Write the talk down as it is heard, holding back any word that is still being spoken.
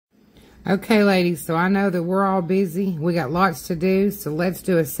Okay, ladies, so I know that we're all busy. We got lots to do, so let's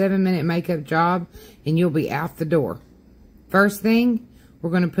do a 7-minute makeup job and you'll be out the door. First thing,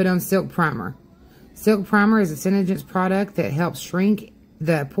 we're going to put on Silk Primer. Silk Primer is a SeneGence product that helps shrink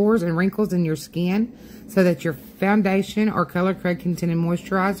the pores and wrinkles in your skin so that your foundation or color correcting tinted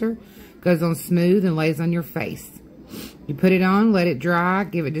moisturizer goes on smooth and lays on your face. You put it on, let it dry,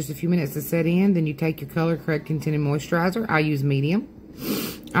 give it just a few minutes to set in, then you take your color correcting tinted moisturizer. I use medium.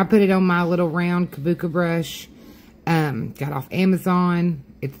 I put it on my little round Kabuki brush, got off Amazon.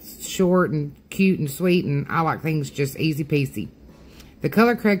 It's short and cute and sweet, and I like things just easy peasy. The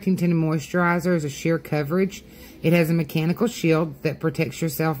color correcting tinted moisturizer is a sheer coverage. It has a mechanical shield that protects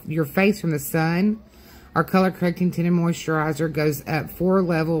your face from the sun. Our color correcting tinted moisturizer goes up 4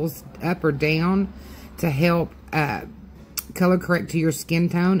 levels, up or down, to help color correct to your skin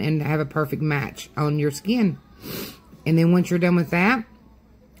tone and have a perfect match on your skin. And then once you're done with that,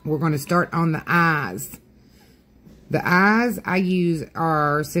 we're going to start on the eyes. The eyes I use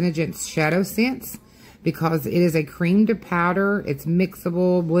are SeneGence Shadow Sense because it is a cream to powder. It's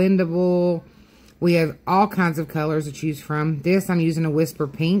mixable, blendable. We have all kinds of colors to choose from. This, I'm using a Whisper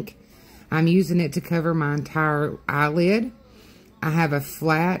Pink. I'm using it to cover my entire eyelid. I have a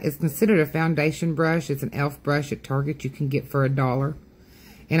flat, it's considered a foundation brush. It's an e.l.f. brush at Target you can get for $1.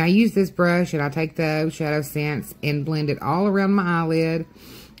 And I use this brush and I take the Shadow Sense and blend it all around my eyelid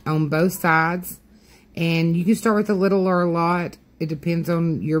on both sides. And you can start with a little or a lot. It depends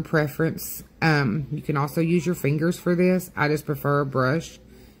on your preference. You can also use your fingers for this. I just prefer a brush.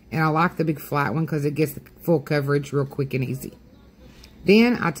 And I like the big flat one because it gets the full coverage real quick and easy.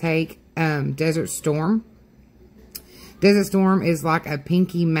 Then I take Desert Storm. Desert Storm is like a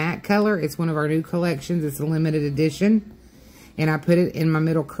pinky matte color. It's one of our new collections. It's a limited edition. And I put it in my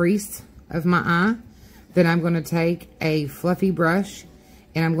middle crease of my eye. Then I'm going to take a fluffy brush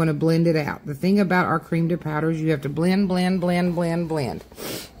and I'm going to blend it out. The thing about our cream to powders, you have to blend, blend, blend, blend, blend.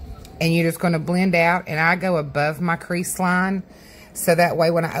 And you're just going to blend out, and I go above my crease line. So that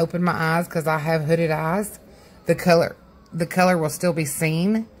way when I open my eyes, because I have hooded eyes, the color will still be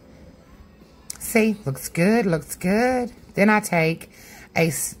seen. See, looks good, looks good. Then I take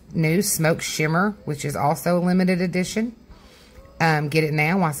a new Smoke Shimmer, which is also a limited edition. Get it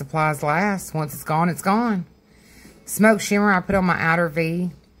now while supplies last. Once it's gone, it's gone. Smoke Shimmer, I put on my outer V,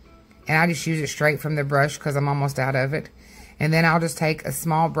 and I just use it straight from the brush because I'm almost out of it. And then I'll just take a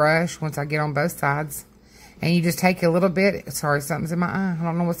small brush once I get on both sides. And you just take a little bit. Sorry, something's in my eye. I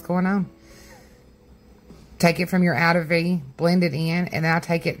don't know what's going on. Take it from your outer V, blend it in, and then I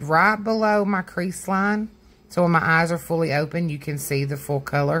take it right below my crease line. So when my eyes are fully open, you can see the full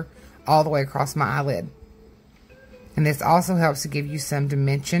color all the way across my eyelid. And this also helps to give you some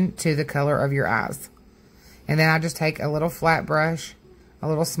dimension to the color of your eyes. And then I just take a little flat brush, a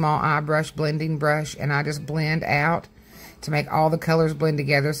little small eye brush, blending brush, and I just blend out to make all the colors blend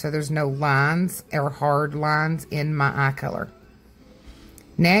together so there's no lines or hard lines in my eye color.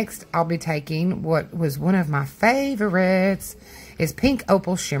 Next, I'll be taking what was one of my favorites, is Pink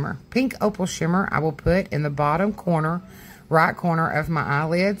Opal Shimmer. Pink Opal Shimmer I will put in the bottom corner, right corner of my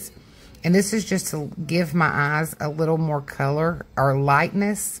eyelids. And this is just to give my eyes a little more color or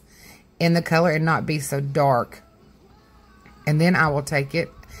lightness in the color and not be so dark. And then I will take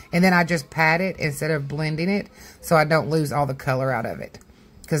it, and then I just pat it instead of blending it so I don't lose all the color out of it.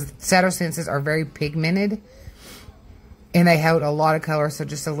 Because Shadow Senses are very pigmented and they hold a lot of color, so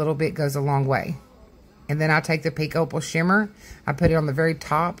just a little bit goes a long way. And then I take the Pink Opal Shimmer, I put it on the very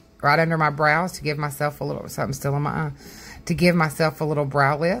top, right under my brows to give myself a little, something still in my eye, to give myself a little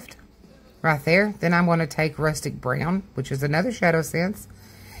brow lift. Right there. Then I'm going to take Rustic Brown, which is another Shadow Sense.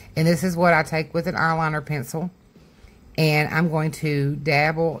 And this is what I take with an eyeliner pencil. And I'm going to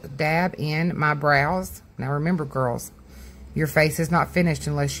dab in my brows. Now remember, girls, your face is not finished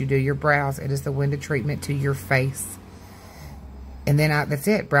unless you do your brows. It is the window treatment to your face. And then that's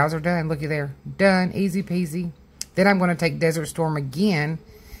it. Brows are done. Looky there. Done. Easy peasy. Then I'm going to take Desert Storm again.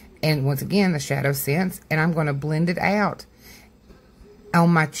 And once again, the Shadow Sense. And I'm going to blend it out on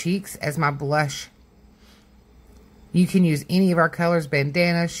my cheeks as my blush. You can use any of our colors,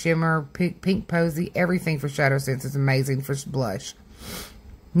 bandana, shimmer, pink posy, everything for Shadow Sense is amazing for blush.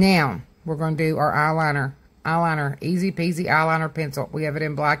 Now, we're going to do our eyeliner. Eyeliner, easy peasy eyeliner pencil. We have it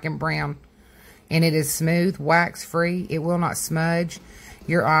in black and brown. And it is smooth, wax free. It will not smudge.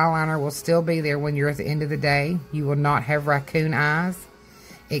 Your eyeliner will still be there when you're at the end of the day. You will not have raccoon eyes.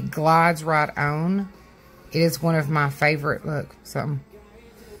 It glides right on. It is one of my favorite, look, something.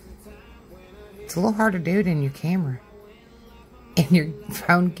 It's a little hard to do it in your camera. In your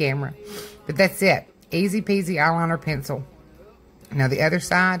phone camera. But that's it. Easy peasy eyeliner pencil. Now the other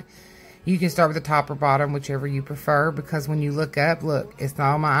side, You can start with the top or bottom, whichever you prefer, because when you look up, look, it's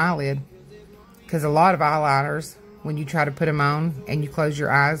not on my eyelid. Because a lot of eyeliners, when you try to put them on and you close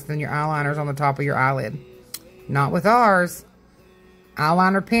your eyes, then your eyeliner's on the top of your eyelid. Not with ours.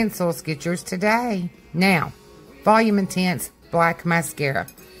 Eyeliner pencils, get yours today. Now, Volume Intense Black Mascara.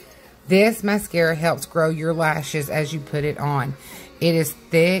 This mascara helps grow your lashes as you put it on. It is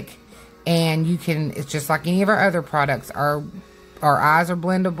thick, and you can, it's just like any of our other products. Our eyes are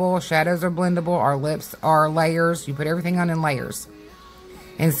blendable, shadows are blendable, our lips are layers. You put everything on in layers.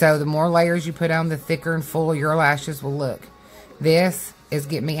 And so the more layers you put on, the thicker and fuller your lashes will look. This is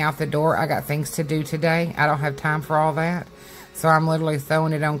getting me out the door. I got things to do today. I don't have time for all that. So I'm literally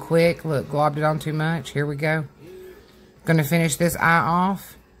throwing it on quick. Look, globbed it on too much. Here we go. Gonna finish this eye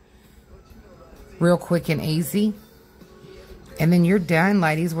off real quick and easy. And then you're done,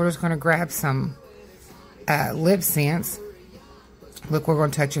 ladies. We're just gonna grab some lip scents. Look, we're going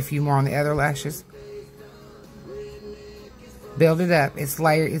to touch a few more on the other lashes. Build it up. It's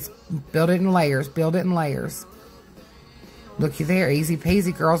build it in layers. Build it in layers. Looky there. Easy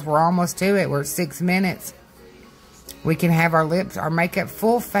peasy, girls. We're almost to it. We're at 6 minutes. We can have our lips, our makeup,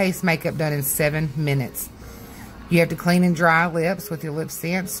 full face makeup done in 7 minutes. You have to clean and dry lips with your lip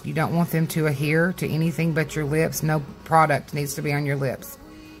scents. You don't want them to adhere to anything but your lips. No product needs to be on your lips.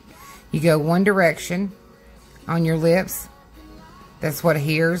 You go one direction on your lips. That's what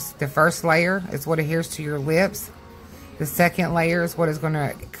adheres. The first layer is what adheres to your lips. The second layer is what is going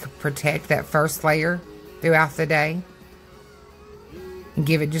to protect that first layer throughout the day. And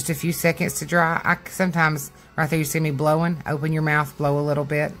give it just a few seconds to dry. Sometimes, right there you see me blowing. Open your mouth, blow a little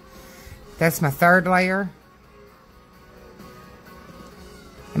bit. That's my third layer.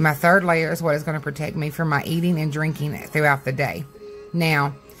 And my third layer is what is going to protect me from my eating and drinking throughout the day.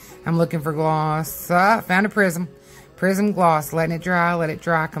 Now, I'm looking for gloss. Found a Prism. Prism gloss. Let it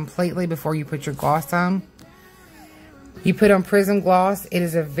dry completely before you put your gloss on. You put on Prism gloss. It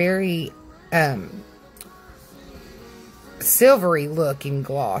is a very silvery looking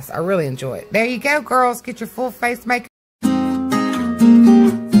gloss. I really enjoy it. There you go, girls. Get your full face makeup.